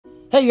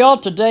Hey y'all,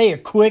 today a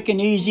quick and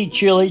easy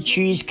chili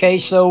cheese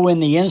queso in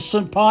the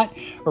Instant Pot,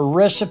 a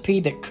recipe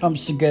that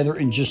comes together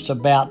in just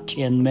about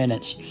 10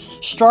 minutes.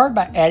 Start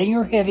by adding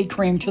your heavy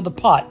cream to the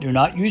pot. Do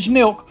not use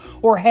milk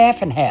or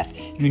half and half.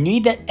 You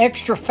need that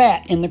extra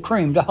fat in the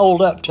cream to hold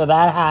up to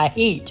that high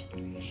heat.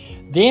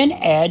 Then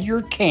add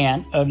your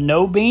can of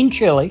no bean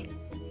chili,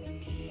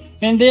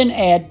 and then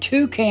add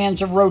 2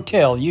 cans of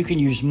Rotel. You can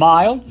use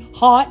mild,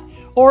 hot,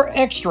 or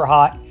extra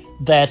hot.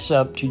 That's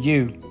up to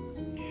you.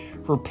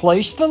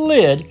 Replace the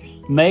lid,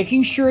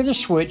 making sure the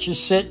switch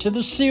is set to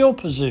the seal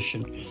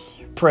position.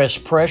 Press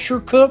pressure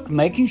cook,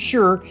 making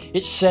sure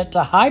it's set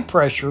to high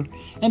pressure,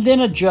 and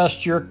then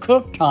adjust your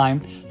cook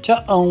time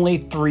to only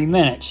 3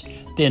 minutes.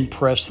 Then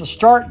press the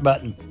start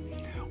button.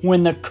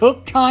 When the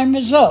cook time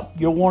is up,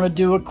 you'll want to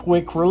do a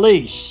quick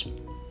release.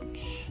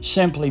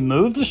 Simply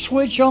move the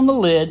switch on the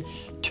lid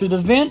to the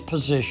vent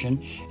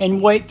position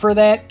and wait for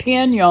that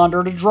pin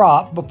yonder to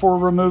drop before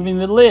removing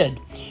the lid.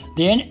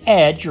 Then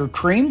add your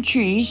cream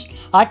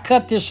cheese. I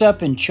cut this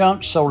up in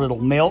chunks so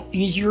it'll melt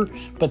easier,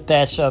 but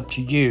that's up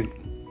to you.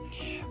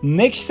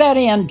 Mix that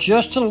in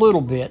just a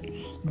little bit.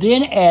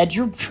 Then add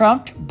your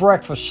chunked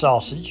breakfast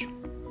sausage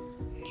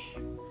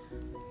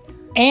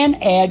and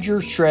add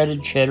your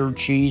shredded cheddar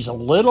cheese a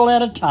little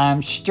at a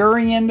time,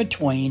 stirring in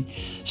between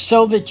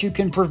so that you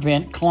can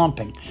prevent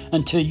clumping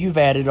until you've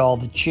added all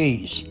the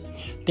cheese.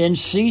 Then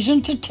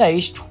season to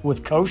taste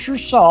with kosher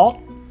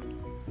salt,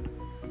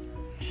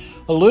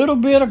 a little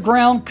bit of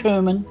ground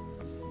cumin,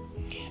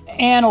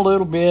 and a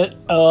little bit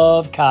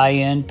of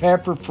cayenne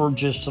pepper for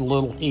just a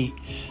little heat.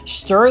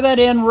 Stir that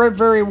in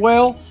very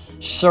well,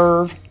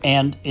 serve,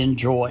 and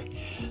enjoy.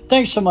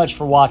 Thanks so much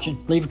for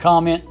watching. Leave a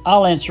comment.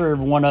 I'll answer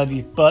every one of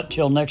you. But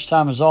till next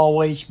time, as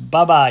always,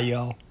 bye-bye,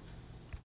 y'all.